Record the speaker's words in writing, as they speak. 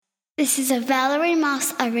This is a Valerie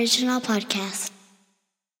Moss original podcast.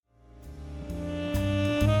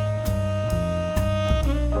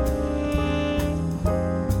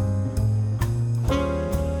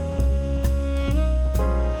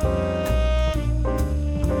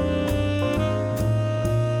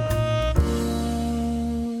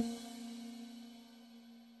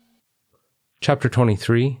 Chapter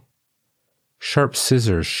 23, Sharp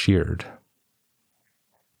Scissors Sheared.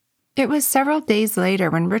 It was several days later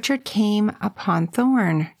when Richard came upon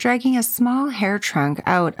Thorn dragging a small hair trunk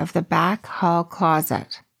out of the back hall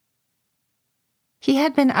closet. He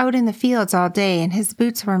had been out in the fields all day and his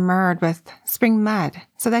boots were marred with spring mud,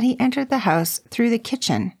 so that he entered the house through the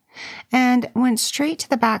kitchen and went straight to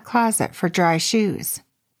the back closet for dry shoes.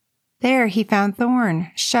 There he found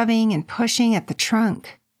Thorn shoving and pushing at the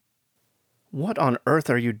trunk. What on earth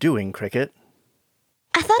are you doing, Cricket?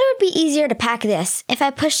 I thought it would be easier to pack this if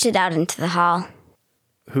I pushed it out into the hall.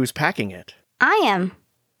 Who's packing it? I am.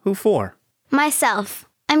 Who for? Myself.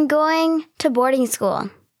 I'm going to boarding school.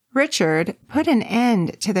 Richard put an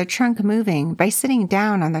end to the trunk moving by sitting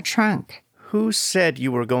down on the trunk. Who said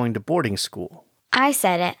you were going to boarding school? I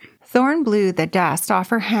said it. Thorn blew the dust off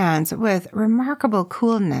her hands with remarkable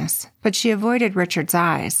coolness, but she avoided Richard's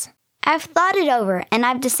eyes. I've thought it over, and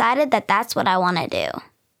I've decided that that's what I want to do.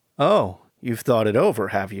 Oh, you've thought it over,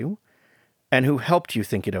 have you? And who helped you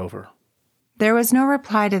think it over? There was no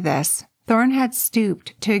reply to this. Thorn had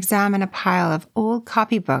stooped to examine a pile of old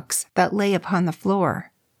copybooks that lay upon the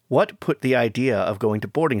floor. What put the idea of going to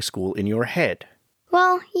boarding school in your head?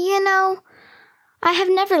 Well, I have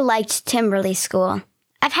never liked Timberley School.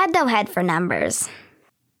 I've had no head for numbers.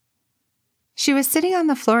 She was sitting on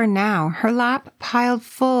the floor now, her lap piled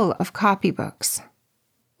full of copybooks.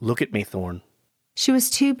 Look at me, Thorn. She was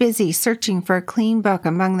too busy searching for a clean book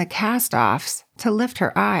among the cast-offs to lift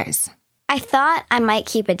her eyes. I thought I might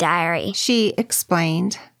keep a diary, she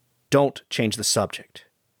explained. Don't change the subject.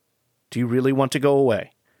 Do you really want to go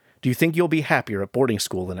away? Do you think you'll be happier at boarding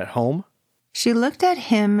school than at home? She looked at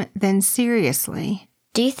him, then seriously.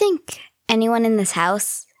 Do you think anyone in this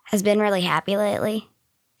house has been really happy lately?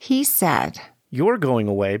 He said, You're going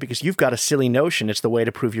away because you've got a silly notion it's the way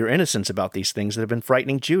to prove your innocence about these things that have been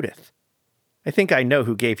frightening Judith. I think I know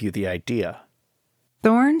who gave you the idea.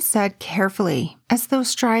 Thorn said carefully, as though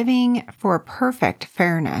striving for perfect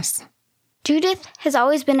fairness. Judith has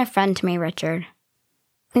always been a friend to me, Richard.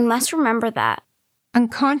 We must remember that.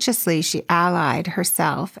 Unconsciously, she allied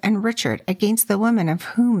herself and Richard against the woman of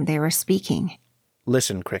whom they were speaking.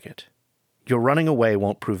 Listen, Cricket. Your running away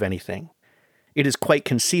won't prove anything. It is quite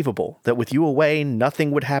conceivable that with you away,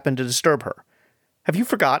 nothing would happen to disturb her. Have you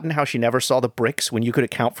forgotten how she never saw the bricks when you could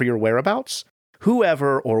account for your whereabouts?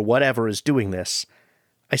 Whoever or whatever is doing this,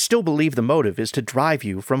 I still believe the motive is to drive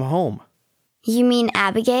you from home. You mean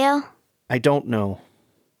Abigail? I don't know.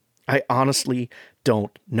 I honestly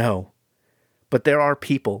don't know. But there are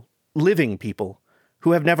people, living people,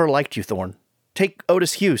 who have never liked you, Thorn. Take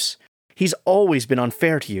Otis Hughes. He's always been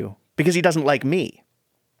unfair to you because he doesn't like me.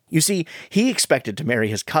 You see, he expected to marry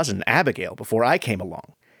his cousin, Abigail, before I came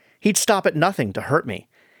along. He'd stop at nothing to hurt me,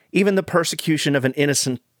 even the persecution of an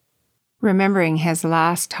innocent... Remembering his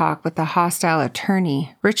last talk with the hostile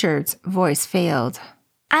attorney, Richard's voice failed.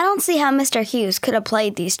 I don't see how Mr. Hughes could have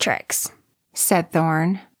played these tricks, said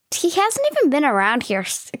Thorn. He hasn't even been around here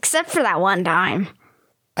except for that one time.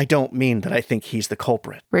 I don't mean that I think he's the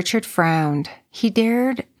culprit. Richard frowned. He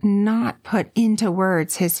dared not put into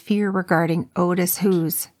words his fear regarding Otis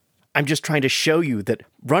Hughes. I'm just trying to show you that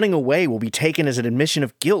running away will be taken as an admission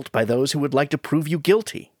of guilt by those who would like to prove you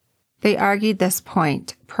guilty. They argued this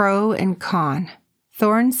point, pro and con.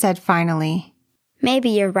 Thorn said finally, Maybe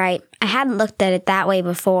you're right. I hadn't looked at it that way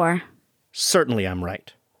before. Certainly I'm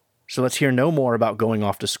right. So let's hear no more about going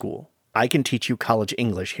off to school. I can teach you college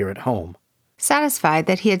English here at home. Satisfied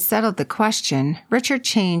that he had settled the question, Richard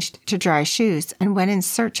changed to dry shoes and went in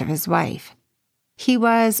search of his wife. He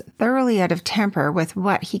was thoroughly out of temper with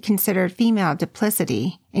what he considered female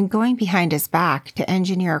duplicity in going behind his back to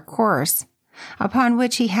engineer a course upon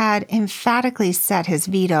which he had emphatically set his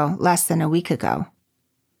veto less than a week ago.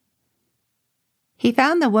 He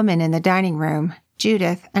found the woman in the dining room,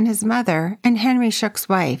 Judith and his mother and Henry Shook's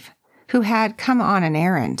wife, who had come on an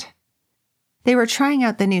errand. They were trying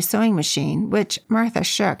out the new sewing machine, which Martha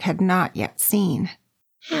Shook had not yet seen.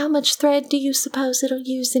 How much thread do you suppose it'll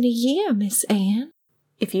use in a year, Miss Anne?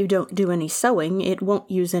 If you don't do any sewing, it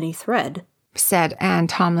won't use any thread, said Anne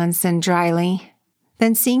Tomlinson dryly.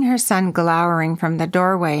 Then seeing her son glowering from the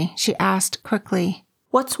doorway, she asked quickly,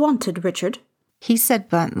 What's wanted, Richard? He said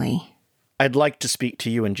bluntly, I'd like to speak to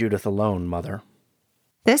you and Judith alone, Mother.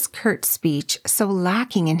 This curt speech, so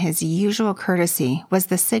lacking in his usual courtesy, was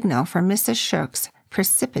the signal for Mrs. Shook's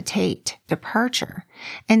precipitate departure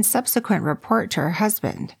and subsequent report to her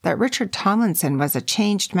husband that Richard Tomlinson was a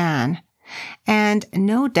changed man, and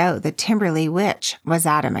no doubt the Timberley witch was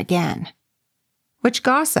at him again. Which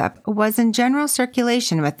gossip was in general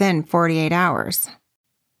circulation within 48 hours.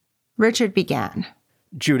 Richard began.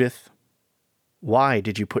 Judith, why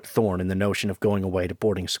did you put Thorn in the notion of going away to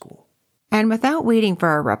boarding school? And without waiting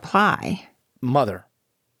for a reply, Mother,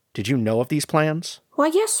 did you know of these plans? Why,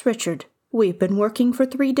 yes, Richard. We've been working for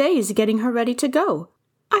 3 days getting her ready to go.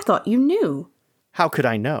 I thought you knew. How could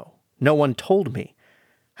I know? No one told me.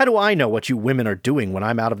 How do I know what you women are doing when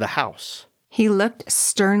I'm out of the house? He looked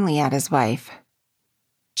sternly at his wife.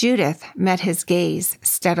 Judith met his gaze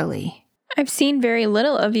steadily. I've seen very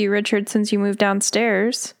little of you, Richard, since you moved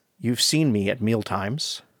downstairs. You've seen me at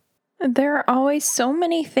mealtimes. There are always so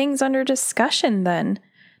many things under discussion then.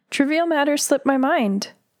 Trivial matters slip my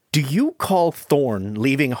mind. Do you call Thorn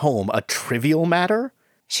leaving home a trivial matter?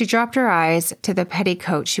 She dropped her eyes to the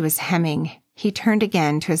petticoat she was hemming. He turned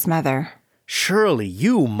again to his mother. Surely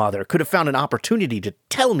you, Mother, could have found an opportunity to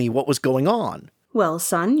tell me what was going on. Well,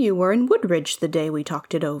 son, you were in Woodridge the day we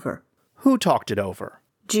talked it over. Who talked it over?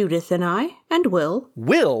 Judith and I, and Will.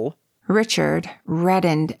 Will? Richard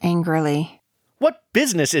reddened angrily. What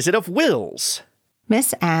business is it of Will's?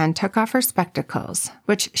 Miss Anne took off her spectacles,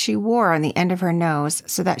 which she wore on the end of her nose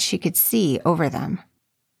so that she could see over them.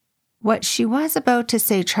 What she was about to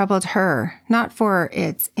say troubled her, not for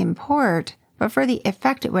its import, but for the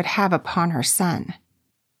effect it would have upon her son.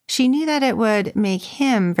 She knew that it would make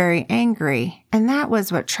him very angry, and that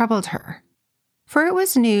was what troubled her. For it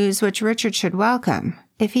was news which Richard should welcome,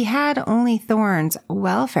 if he had only Thorn's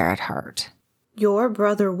welfare at heart. Your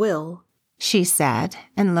brother Will, she said,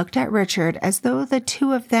 and looked at Richard as though the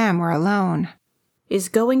two of them were alone, is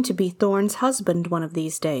going to be Thorn's husband one of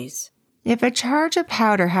these days. If a charge of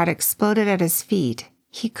powder had exploded at his feet,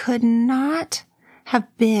 he could not have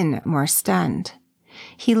been more stunned.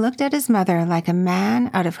 He looked at his mother like a man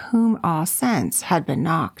out of whom all sense had been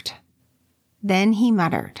knocked. Then he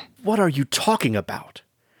muttered, What are you talking about?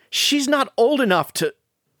 She's not old enough to...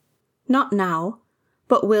 Not now,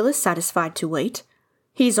 but Will is satisfied to wait.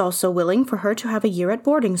 He's also willing for her to have a year at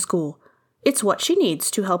boarding school. It's what she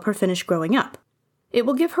needs to help her finish growing up. It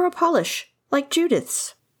will give her a polish, like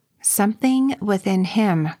Judith's. Something within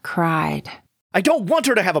him cried. I don't want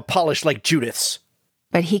her to have a polish like Judith's.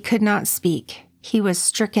 But he could not speak. He was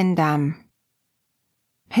stricken dumb.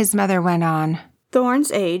 His mother went on.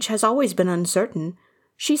 Thorn's age has always been uncertain.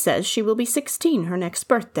 She says she will be 16 her next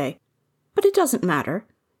birthday. But it doesn't matter.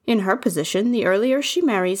 In her position, the earlier she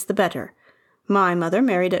marries, the better. My mother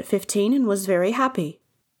married at 15 and was very happy.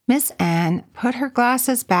 Miss Anne put her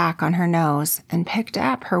glasses back on her nose and picked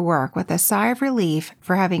up her work with a sigh of relief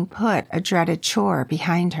for having put a dreaded chore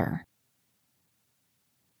behind her.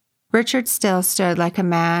 Richard still stood like a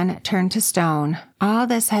man turned to stone. All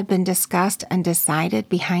this had been discussed and decided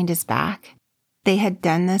behind his back. They had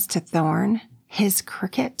done this to Thorn, his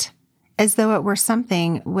cricket, as though it were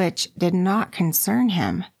something which did not concern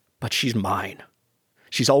him. But she's mine.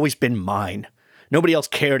 She's always been mine. Nobody else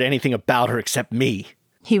cared anything about her except me.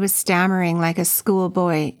 He was stammering like a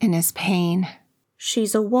schoolboy in his pain.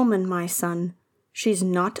 She's a woman, my son. She's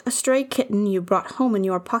not a stray kitten you brought home in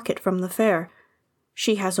your pocket from the fair.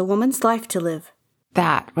 She has a woman's life to live.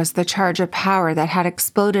 That was the charge of power that had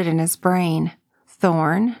exploded in his brain.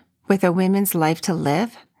 Thorn, with a woman's life to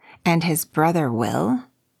live, and his brother Will?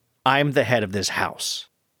 I'm the head of this house.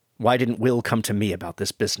 Why didn't Will come to me about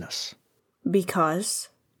this business? Because,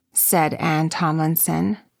 said Anne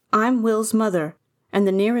Tomlinson, I'm Will's mother, and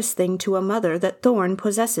the nearest thing to a mother that Thorn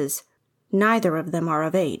possesses. Neither of them are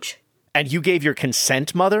of age. And you gave your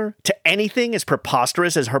consent, Mother, to anything as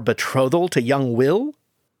preposterous as her betrothal to young Will?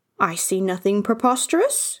 I see nothing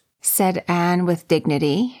preposterous, said Anne with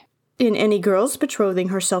dignity, in any girl's betrothing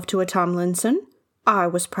herself to a Tomlinson. I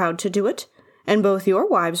was proud to do it, and both your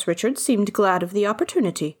wives, Richard, seemed glad of the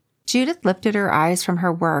opportunity. Judith lifted her eyes from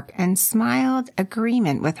her work and smiled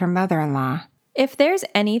agreement with her mother-in-law. If there's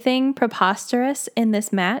anything preposterous in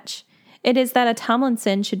this match, it is that a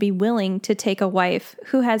Tomlinson should be willing to take a wife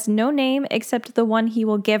who has no name except the one he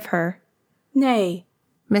will give her. Nay,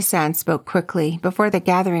 Miss Anne spoke quickly before the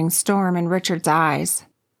gathering storm in Richard's eyes.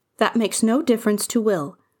 That makes no difference to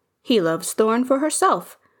Will. He loves Thorn for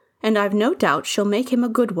herself, and I've no doubt she'll make him a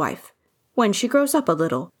good wife, when she grows up a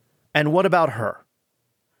little. And what about her?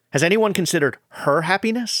 Has anyone considered her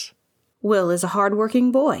happiness? Will is a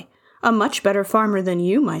hard-working boy, a much better farmer than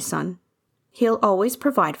you, my son. He'll always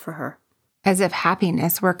provide for her. as if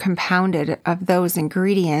happiness were compounded of those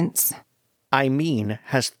ingredients. I mean,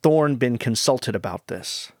 has Thorn been consulted about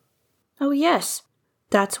this? Oh, yes.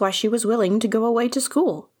 That's why she was willing to go away to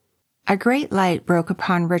school. A great light broke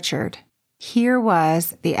upon Richard. Here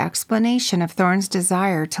was the explanation of Thorn's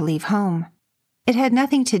desire to leave home. It had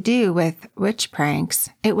nothing to do with witch pranks.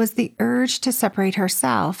 It was the urge to separate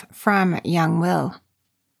herself from young Will.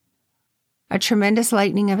 A tremendous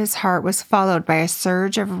lightening of his heart was followed by a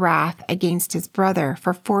surge of wrath against his brother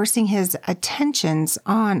for forcing his attentions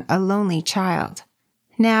on a lonely child.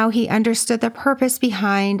 Now he understood the purpose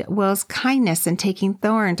behind Will's kindness in taking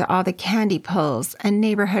Thorn to all the candy pulls and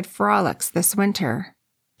neighborhood frolics this winter.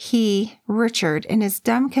 He, Richard, in his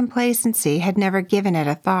dumb complacency, had never given it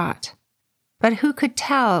a thought. But who could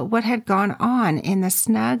tell what had gone on in the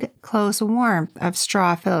snug, close warmth of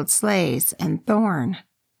straw-filled sleighs and Thorn?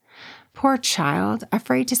 Poor child,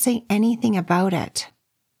 afraid to say anything about it.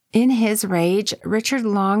 In his rage, Richard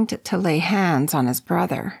longed to lay hands on his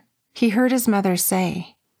brother. He heard his mother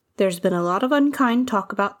say, "There's been a lot of unkind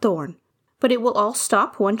talk about Thorn, but it will all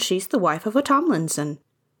stop once she's the wife of a Tomlinson.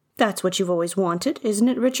 That's what you've always wanted, isn't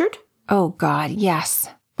it, Richard?" "Oh, God, yes,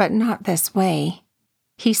 but not this way."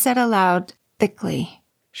 He said aloud thickly,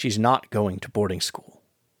 "She's not going to boarding school.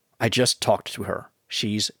 I just talked to her.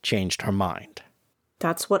 She's changed her mind."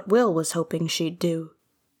 "That's what Will was hoping she'd do,"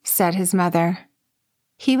 said his mother.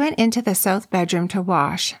 He went into the south bedroom to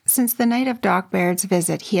wash. Since the night of Doc Baird's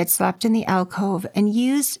visit, he had slept in the alcove and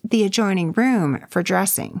used the adjoining room for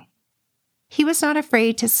dressing. He was not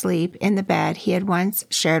afraid to sleep in the bed he had once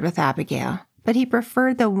shared with Abigail, but he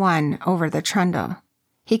preferred the one over the trundle.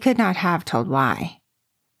 He could not have told why.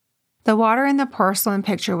 The water in the porcelain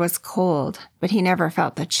picture was cold, but he never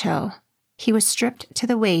felt the chill. He was stripped to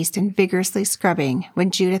the waist and vigorously scrubbing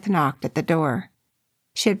when Judith knocked at the door.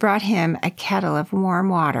 She had brought him a kettle of warm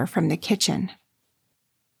water from the kitchen.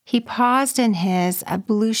 He paused in his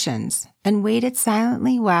ablutions and waited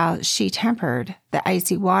silently while she tempered the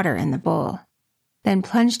icy water in the bowl, then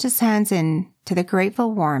plunged his hands into the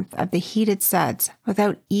grateful warmth of the heated suds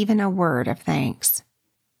without even a word of thanks.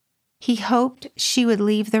 He hoped she would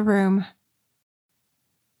leave the room,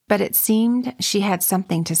 but it seemed she had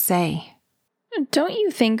something to say. Don't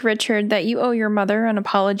you think, Richard, that you owe your mother an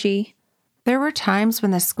apology? There were times when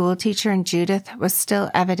the schoolteacher in Judith was still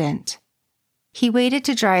evident. He waited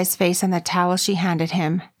to dry his face on the towel she handed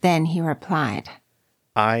him, then he replied,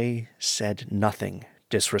 "I said nothing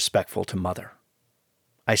disrespectful to Mother.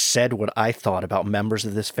 I said what I thought about members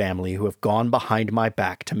of this family who have gone behind my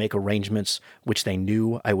back to make arrangements which they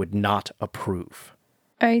knew I would not approve."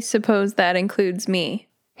 I suppose that includes me.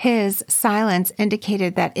 His silence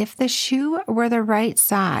indicated that if the shoe were the right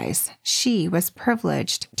size, she was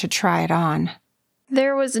privileged to try it on.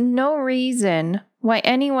 There was no reason why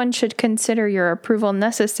anyone should consider your approval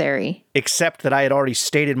necessary. Except that I had already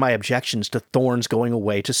stated my objections to Thorn's going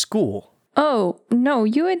away to school. Oh, no,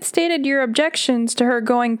 you had stated your objections to her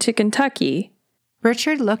going to Kentucky.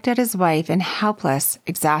 Richard looked at his wife in helpless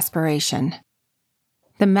exasperation.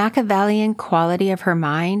 The Machiavellian quality of her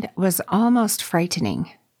mind was almost frightening.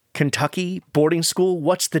 Kentucky, boarding school,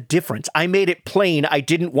 what's the difference? I made it plain I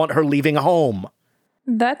didn't want her leaving home.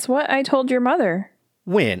 That's what I told your mother.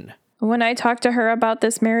 When? When I talked to her about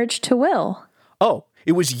this marriage to Will. Oh,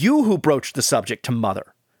 it was you who broached the subject to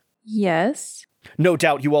Mother. Yes. No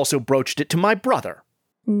doubt you also broached it to my brother.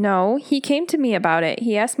 No, he came to me about it.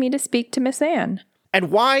 He asked me to speak to Miss Anne.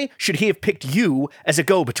 And why should he have picked you as a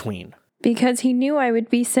go-between? Because he knew I would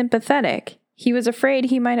be sympathetic. He was afraid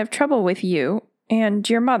he might have trouble with you and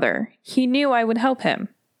your mother. He knew I would help him.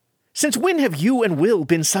 Since when have you and Will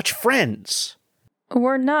been such friends?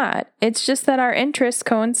 We're not. It's just that our interests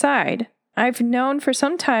coincide. I've known for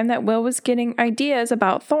some time that Will was getting ideas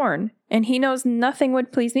about Thorn, and he knows nothing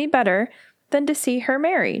would please me better than to see her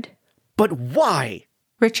married. But why?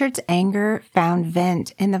 Richard's anger found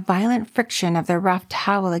vent in the violent friction of the rough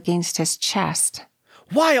towel against his chest.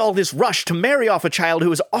 Why all this rush to marry off a child who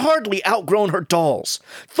has hardly outgrown her dolls?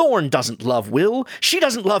 Thorn doesn't love Will. She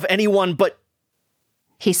doesn't love anyone but...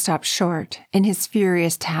 He stopped short in his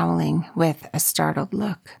furious toweling with a startled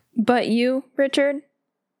look. But you, Richard?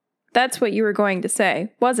 That's what you were going to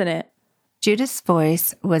say, wasn't it? Judith's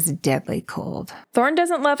voice was deadly cold. Thorn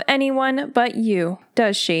doesn't love anyone but you,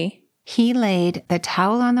 does she? He laid the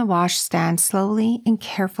towel on the washstand slowly and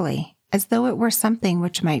carefully, as though it were something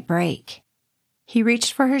which might break. He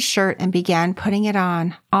reached for his shirt and began putting it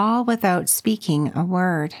on, all without speaking a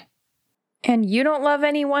word. And you don't love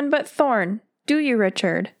anyone but Thorn, do you,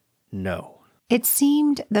 Richard? No. It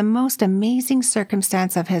seemed the most amazing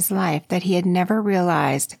circumstance of his life that he had never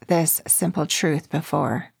realized this simple truth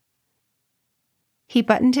before. He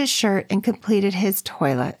buttoned his shirt and completed his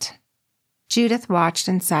toilet. Judith watched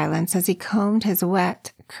in silence as he combed his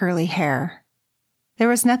wet, curly hair. There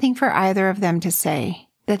was nothing for either of them to say.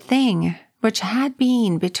 The thing, which had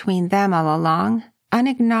been between them all along,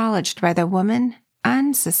 unacknowledged by the woman,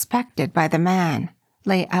 unsuspected by the man,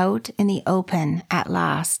 lay out in the open at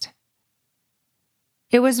last.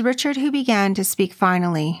 It was Richard who began to speak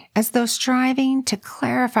finally, as though striving to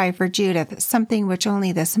clarify for Judith something which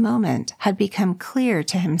only this moment had become clear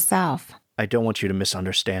to himself. I don't want you to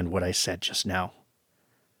misunderstand what I said just now.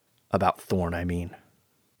 About Thorn, I mean.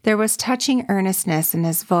 There was touching earnestness in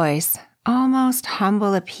his voice, almost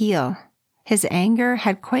humble appeal. His anger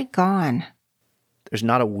had quite gone. There's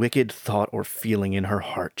not a wicked thought or feeling in her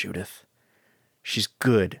heart, Judith. She's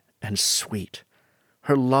good and sweet.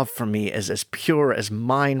 Her love for me is as pure as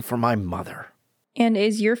mine for my mother. And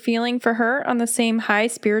is your feeling for her on the same high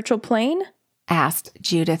spiritual plane? Asked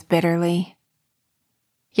Judith bitterly.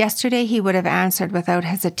 Yesterday he would have answered without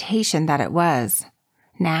hesitation that it was.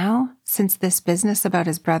 Now, since this business about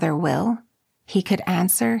his brother Will, he could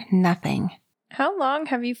answer nothing. How long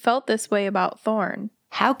have you felt this way about Thorn?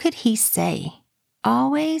 How could he say?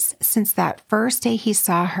 Always since that first day he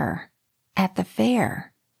saw her, at the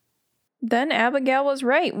fair. Then Abigail was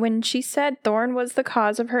right when she said Thorn was the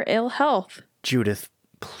cause of her ill health. Judith,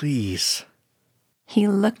 please. He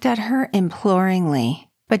looked at her imploringly,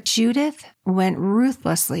 but Judith went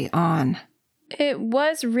ruthlessly on. It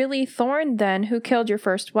was really Thorn, then, who killed your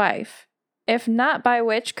first wife. If not by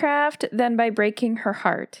witchcraft, then by breaking her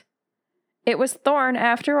heart. It was Thorn,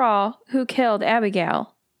 after all, who killed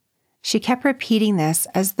Abigail. She kept repeating this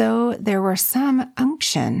as though there were some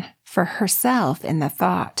unction for herself in the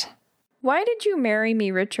thought. Why did you marry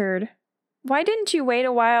me, Richard? Why didn't you wait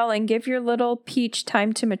a while and give your little peach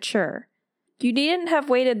time to mature? You needn't have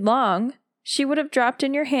waited long. She would have dropped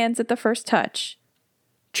in your hands at the first touch.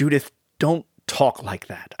 Judith, don't talk like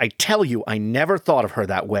that. I tell you, I never thought of her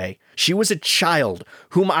that way. She was a child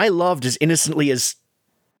whom I loved as innocently as...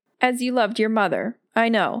 As you loved your mother, I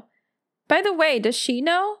know. By the way, does she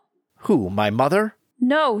know? Who, my mother?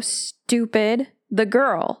 No, stupid. The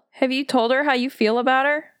girl. Have you told her how you feel about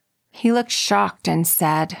her? He looked shocked and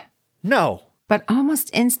said, No. But almost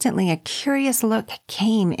instantly a curious look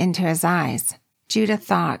came into his eyes. Judith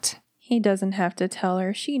thought, He doesn't have to tell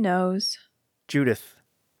her. She knows. Judith,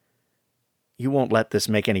 you won't let this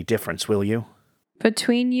make any difference, will you?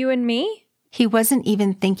 Between you and me? He wasn't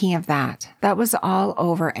even thinking of that. That was all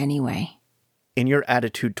over anyway. In your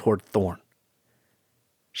attitude toward Thorn.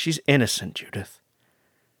 She's innocent, Judith.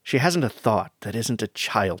 She hasn't a thought that isn't a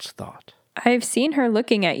child's thought. I've seen her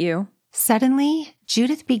looking at you. Suddenly,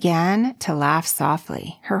 Judith began to laugh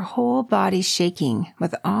softly, her whole body shaking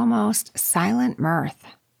with almost silent mirth.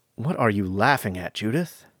 What are you laughing at,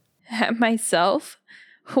 Judith? At myself?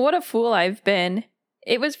 What a fool I've been.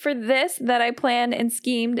 It was for this that I planned and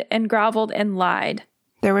schemed and groveled and lied.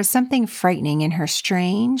 There was something frightening in her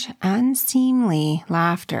strange, unseemly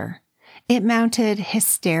laughter. It mounted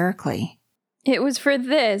hysterically. It was for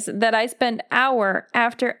this that I spent hour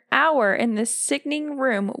after hour in this sickening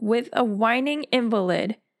room with a whining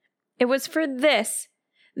invalid. It was for this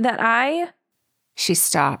that I... She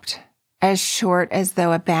stopped, as short as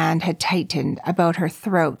though a band had tightened about her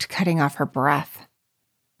throat, cutting off her breath.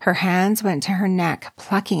 Her hands went to her neck,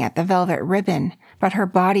 plucking at the velvet ribbon, but her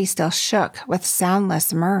body still shook with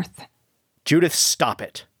soundless mirth. Judith, stop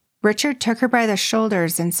it. Richard took her by the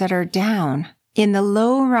shoulders and set her down in the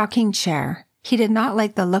low rocking chair. He did not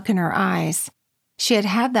like the look in her eyes. She had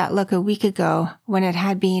had that look a week ago when it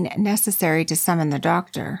had been necessary to summon the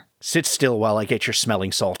doctor. Sit still while I get your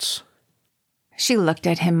smelling salts. She looked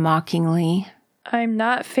at him mockingly. I'm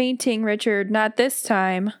not fainting, Richard, not this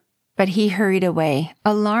time. But he hurried away,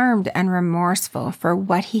 alarmed and remorseful for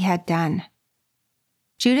what he had done.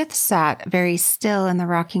 Judith sat very still in the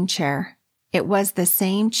rocking chair. It was the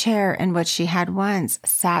same chair in which she had once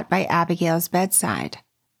sat by Abigail's bedside.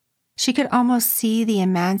 She could almost see the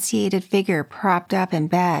emaciated figure propped up in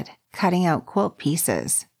bed, cutting out quilt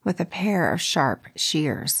pieces with a pair of sharp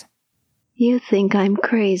shears. You think I'm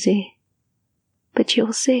crazy, but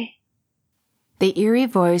you'll see. The eerie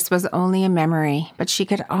voice was only a memory, but she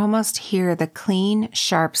could almost hear the clean,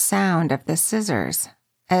 sharp sound of the scissors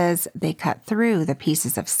as they cut through the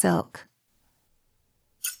pieces of silk.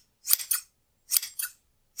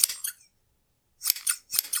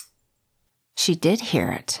 She did hear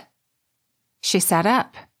it. She sat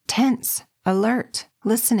up, tense, alert,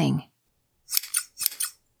 listening.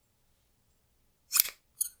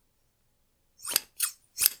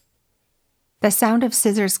 The sound of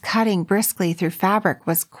scissors cutting briskly through fabric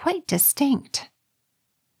was quite distinct.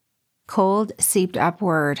 Cold seeped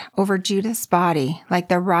upward over Judith's body like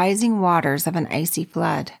the rising waters of an icy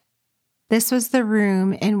flood. This was the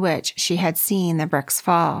room in which she had seen the bricks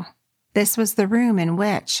fall. This was the room in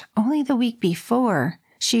which, only the week before,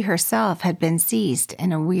 she herself had been seized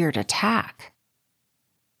in a weird attack.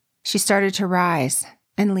 She started to rise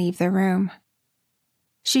and leave the room.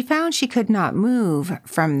 She found she could not move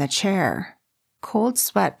from the chair. Cold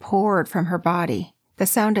sweat poured from her body. The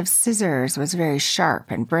sound of scissors was very sharp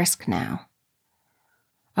and brisk now.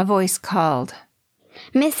 A voice called,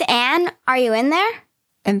 Miss Anne, are you in there?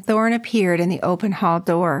 And Thorne appeared in the open hall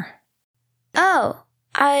door. Oh,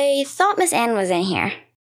 I thought Miss Anne was in here.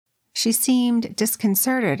 She seemed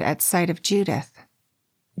disconcerted at sight of Judith.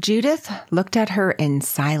 Judith looked at her in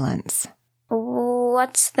silence.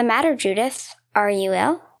 What's the matter, Judith? Are you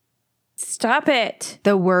ill? Stop it.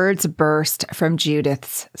 The words burst from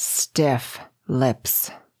Judith's stiff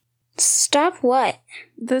lips. Stop what?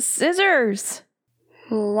 The scissors.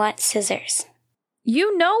 What scissors?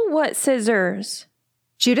 You know what scissors.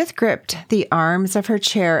 Judith gripped the arms of her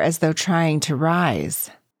chair as though trying to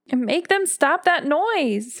rise. And make them stop that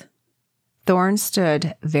noise. Thorne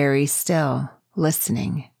stood very still,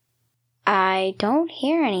 listening. I don't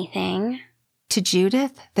hear anything. To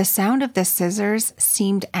Judith, the sound of the scissors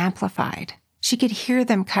seemed amplified. She could hear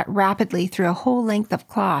them cut rapidly through a whole length of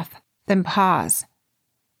cloth, then pause,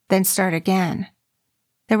 then start again.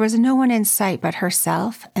 There was no one in sight but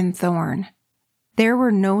herself and Thorne. There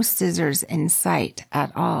were no scissors in sight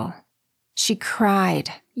at all. She cried.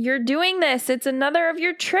 You're doing this. It's another of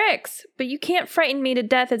your tricks. But you can't frighten me to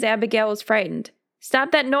death as Abigail was frightened.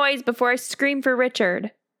 Stop that noise before I scream for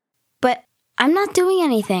Richard. But I'm not doing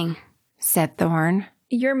anything, said Thorne.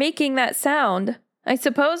 You're making that sound. I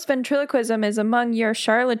suppose ventriloquism is among your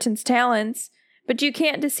charlatan's talents, but you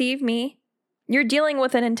can't deceive me. You're dealing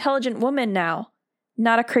with an intelligent woman now,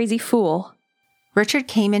 not a crazy fool. Richard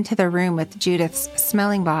came into the room with Judith's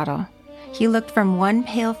smelling bottle. He looked from one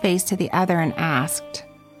pale face to the other and asked,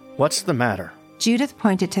 What's the matter? Judith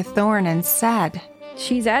pointed to Thorne and said,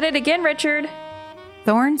 She's at it again, Richard.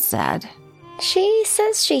 Thorne said, She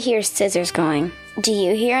says she hears scissors going. Do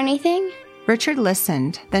you hear anything? Richard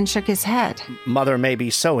listened, then shook his head. Mother may be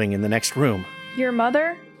sewing in the next room. Your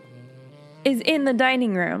mother is in the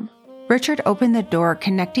dining room. Richard opened the door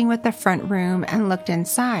connecting with the front room and looked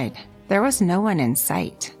inside. There was no one in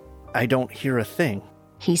sight. I don't hear a thing,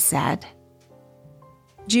 he said.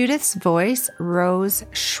 Judith's voice rose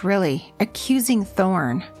shrilly, accusing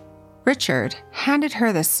Thorne. Richard handed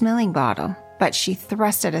her the smelling bottle, but she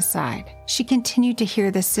thrust it aside. She continued to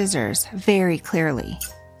hear the scissors very clearly.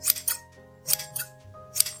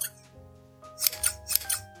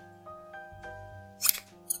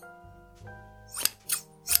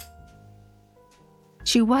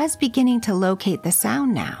 She was beginning to locate the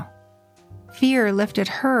sound now. Fear lifted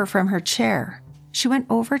her from her chair. She went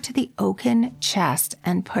over to the oaken chest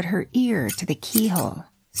and put her ear to the keyhole.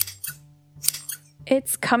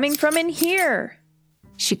 It's coming from in here,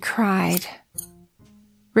 she cried.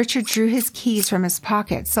 Richard drew his keys from his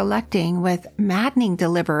pocket, selecting with maddening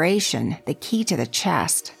deliberation the key to the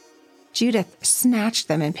chest. Judith snatched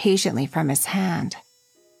them impatiently from his hand.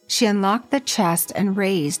 She unlocked the chest and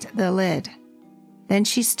raised the lid. Then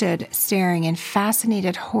she stood staring in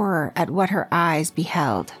fascinated horror at what her eyes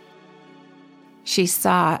beheld. She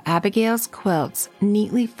saw Abigail's quilts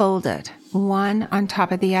neatly folded, one on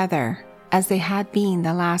top of the other, as they had been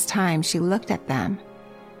the last time she looked at them.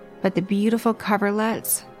 But the beautiful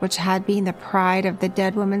coverlets, which had been the pride of the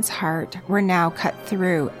dead woman's heart, were now cut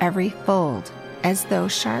through every fold, as though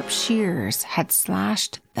sharp shears had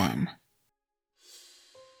slashed them.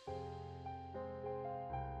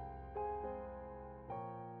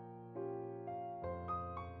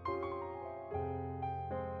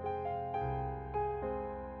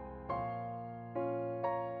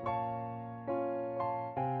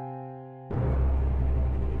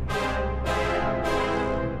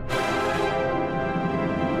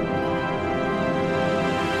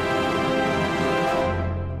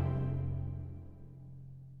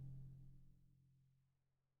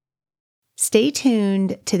 Stay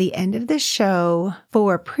tuned to the end of the show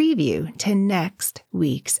for a preview to next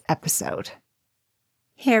week's episode.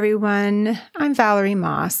 Hey everyone, I'm Valerie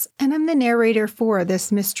Moss, and I'm the narrator for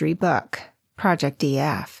this mystery book, Project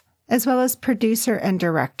EF, as well as producer and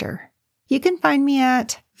director. You can find me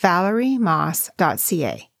at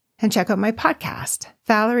valeriemoss.ca and check out my podcast,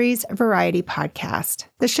 Valerie's Variety Podcast.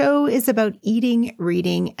 The show is about eating,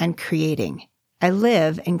 reading, and creating. I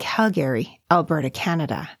live in Calgary, Alberta,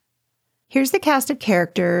 Canada. Here's the cast of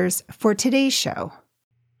characters for today's show.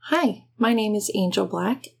 Hi, my name is Angel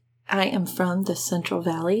Black. I am from the Central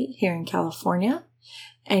Valley here in California,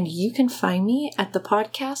 and you can find me at the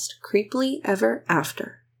podcast Creepily Ever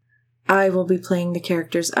After. I will be playing the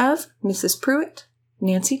characters of Mrs. Pruitt,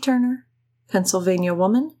 Nancy Turner, Pennsylvania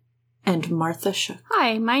Woman, and Martha Shook.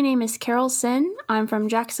 Hi, my name is Carol Sin. I'm from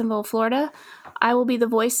Jacksonville, Florida. I will be the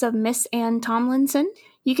voice of Miss Ann Tomlinson.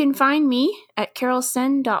 You can find me at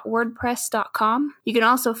carolsin.wordpress.com. You can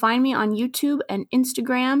also find me on YouTube and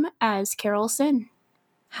Instagram as Carol Sin.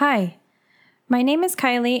 Hi, my name is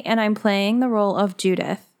Kylie, and I'm playing the role of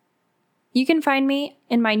Judith. You can find me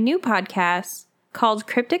in my new podcast called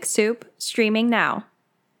Cryptic Soup, streaming now.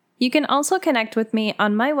 You can also connect with me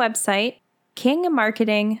on my website,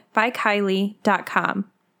 kingmarketingbykylie.com,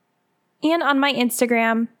 and on my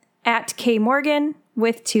Instagram, at @kmorgan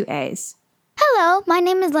with 2 A's. Hello, my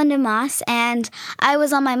name is Linda Moss, and I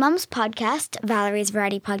was on my mom's podcast, Valerie's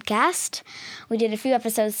Variety Podcast. We did a few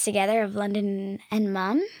episodes together of London and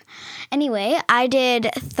Mom. Anyway, I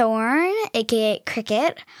did Thorn, aka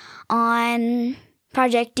Cricket, on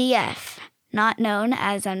Project DF, not known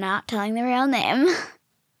as I'm not telling the real name.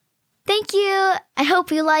 Thank you. I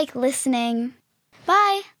hope you like listening.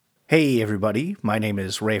 Bye. Hey, everybody. My name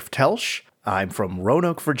is Rafe Telsch. I'm from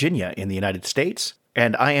Roanoke, Virginia, in the United States,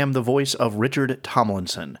 and I am the voice of Richard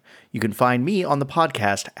Tomlinson. You can find me on the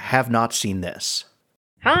podcast Have Not Seen This.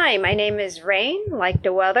 Hi, my name is Rain, like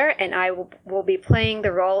the weather, and I will be playing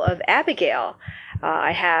the role of Abigail.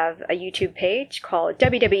 I have a YouTube page called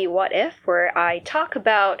WWE What If, where I talk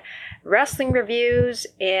about wrestling reviews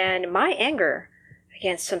and my anger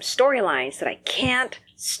against some storylines that I can't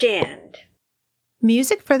stand.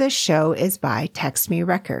 Music for this show is by Text Me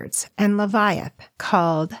Records and Leviath,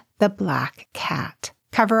 called The Black Cat.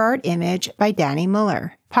 Cover art image by Danny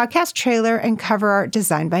Muller. Podcast trailer and cover art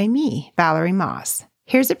designed by me, Valerie Moss.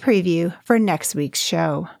 Here's a preview for next week's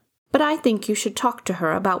show. But I think you should talk to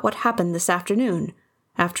her about what happened this afternoon.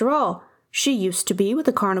 After all, she used to be with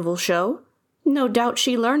the carnival show. No doubt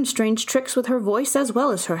she learned strange tricks with her voice as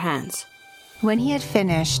well as her hands. When he had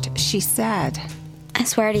finished, she said, I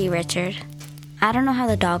swear to you, Richard, I don't know how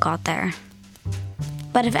the dog got there.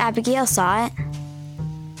 But if Abigail saw it,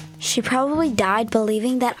 she probably died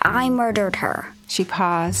believing that I murdered her. She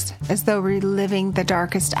paused, as though reliving the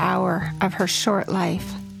darkest hour of her short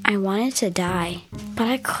life. I wanted to die, but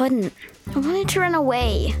I couldn't. I wanted to run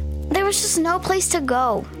away. There was just no place to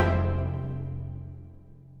go.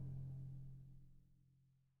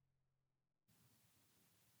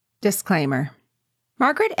 Disclaimer.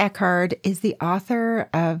 Margaret Eckhard is the author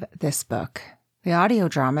of this book. The audio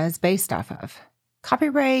drama is based off of.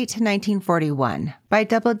 Copyright 1941 by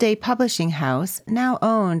Doubleday Publishing House, now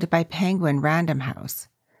owned by Penguin Random House,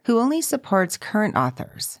 who only supports current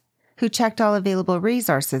authors, who checked all available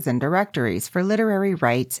resources and directories for literary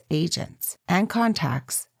rights agents and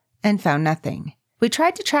contacts, and found nothing. We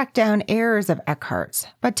tried to track down errors of Eckhardt's,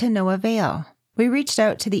 but to no avail. We reached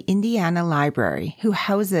out to the Indiana Library, who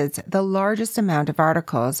houses the largest amount of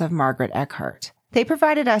articles of Margaret Eckhart. They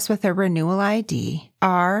provided us with a renewal ID,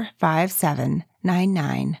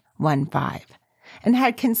 R579915, and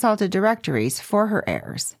had consulted directories for her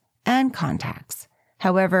heirs and contacts.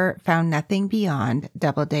 However, found nothing beyond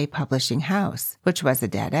Doubleday Publishing House, which was a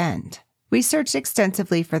dead end. We searched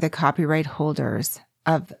extensively for the copyright holders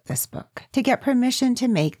of this book to get permission to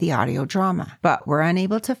make the audio drama, but were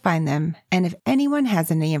unable to find them, and if anyone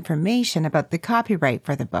has any information about the copyright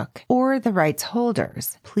for the book or the rights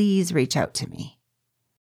holders, please reach out to me.